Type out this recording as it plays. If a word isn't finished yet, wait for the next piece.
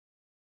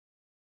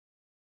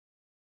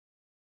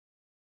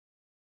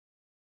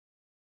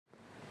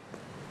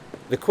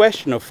The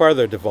question of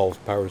further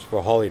devolved powers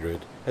for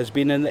Holyrood has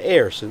been in the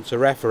air since a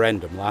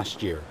referendum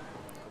last year.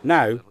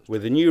 Now,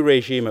 with the new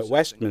regime at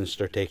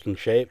Westminster taking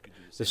shape,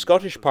 the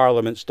Scottish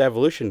Parliament's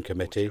Devolution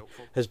Committee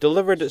has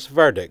delivered its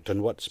verdict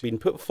on what's been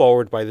put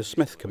forward by the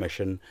Smith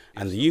Commission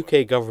and the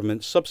UK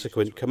Government's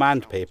subsequent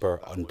command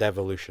paper on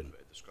devolution.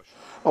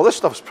 Well, this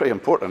stuff's pretty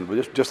important.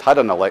 We just had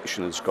an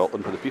election in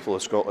Scotland where the people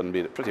of Scotland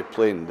made it pretty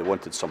plain they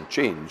wanted some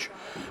change.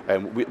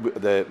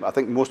 I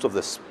think most of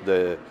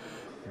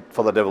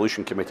for the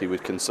Devolution Committee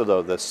would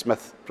consider the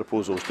Smith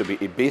proposals to be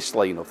a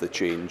baseline of the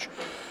change,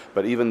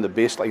 but even the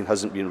baseline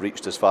hasn't been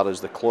reached as far as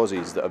the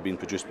clauses that have been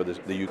produced by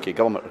the UK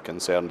Government are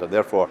concerned, and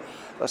therefore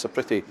that's a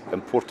pretty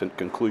important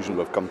conclusion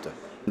we've come to.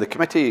 The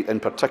committee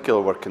in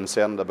particular were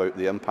concerned about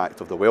the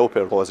impact of the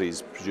welfare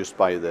clauses produced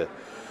by the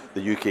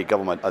UK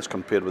Government as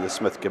compared with the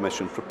Smith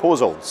Commission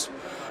proposals,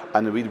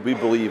 and we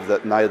believe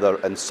that neither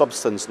in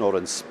substance nor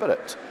in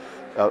spirit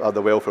are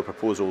the welfare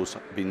proposals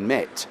being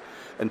met,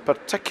 in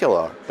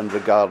particular in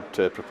regard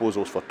to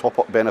proposals for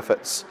top-up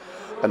benefits,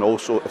 and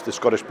also if the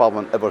Scottish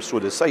Parliament ever so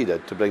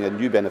decided to bring in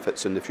new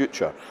benefits in the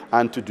future,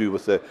 and to do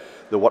with the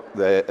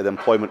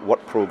employment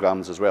work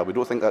programmes as well. We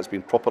don't think that's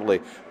been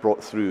properly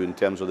brought through in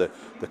terms of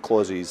the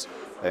clauses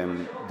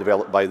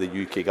developed by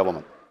the UK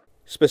Government.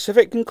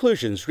 Specific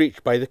conclusions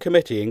reached by the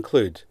committee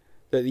include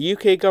that the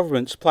UK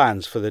Government's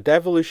plans for the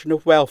devolution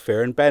of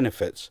welfare and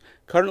benefits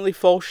currently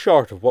fall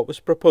short of what was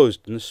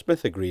proposed in the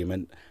Smith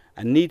Agreement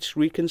and needs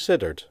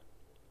reconsidered,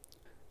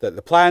 that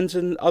the plans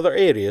in other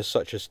areas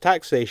such as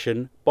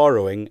taxation,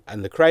 borrowing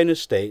and the Crown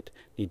Estate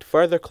need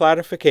further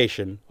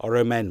clarification or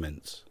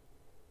amendments,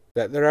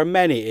 that there are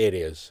many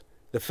areas,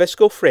 the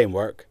fiscal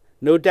framework,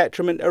 no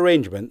detriment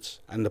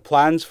arrangements and the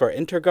plans for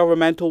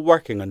intergovernmental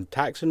working on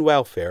tax and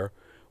welfare,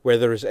 where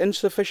there is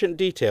insufficient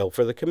detail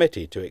for the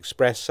committee to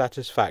express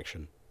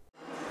satisfaction.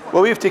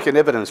 Well, we've taken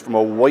evidence from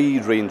a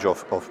wide range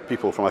of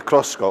people from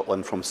across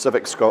Scotland, from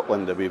Civic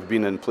Scotland. We've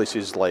been in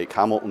places like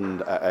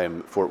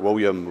Hamilton, Fort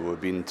William, we've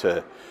been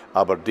to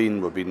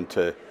Aberdeen, we've been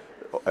to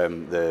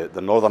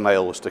the Northern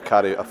Isles to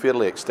carry a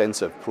fairly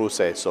extensive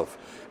process of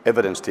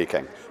evidence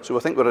taking. So I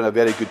think we're in a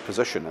very good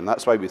position, and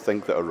that's why we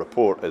think that our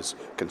report is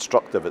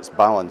constructive, it's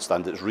balanced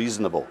and it's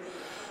reasonable.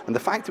 And the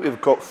fact that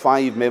we've got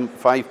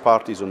five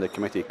parties on the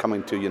committee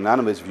coming to a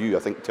unanimous view, I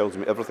think tells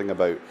me everything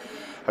about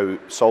how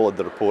solid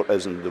the report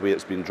is and the way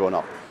it's been drawn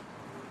up.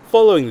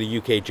 Following the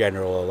UK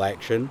general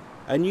election,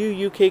 a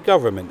new UK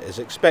government is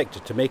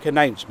expected to make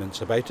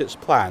announcements about its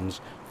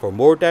plans for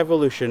more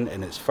devolution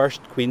in its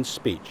first Queen's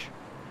speech,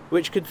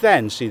 which could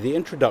then see the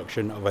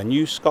introduction of a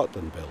new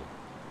Scotland Bill.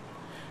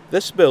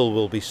 This bill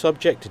will be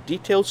subject to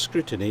detailed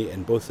scrutiny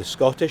in both the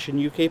Scottish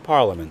and UK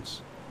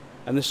Parliaments,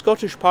 and the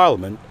Scottish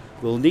Parliament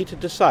will need to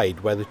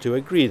decide whether to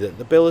agree that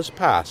the bill is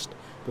passed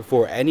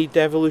before any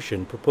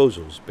devolution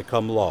proposals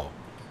become law.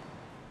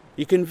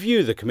 You can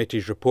view the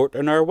committee's report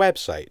on our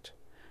website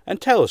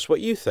and tell us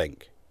what you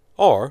think,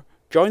 or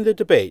join the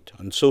debate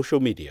on social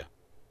media.